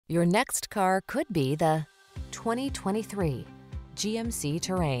Your next car could be the 2023 GMC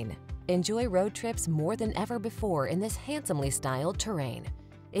Terrain. Enjoy road trips more than ever before in this handsomely styled Terrain.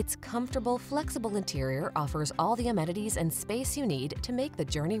 Its comfortable, flexible interior offers all the amenities and space you need to make the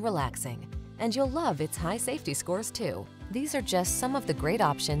journey relaxing. And you'll love its high safety scores too. These are just some of the great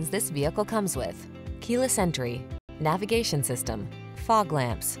options this vehicle comes with: keyless entry, navigation system, fog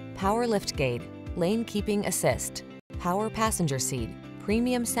lamps, power liftgate, lane keeping assist, power passenger seat,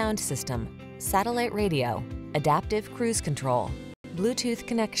 premium sound system, satellite radio, adaptive cruise control, Bluetooth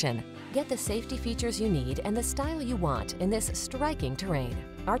connection. Get the safety features you need and the style you want in this striking Terrain.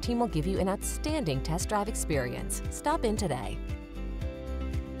 Our team will give you an outstanding test drive experience. Stop in today.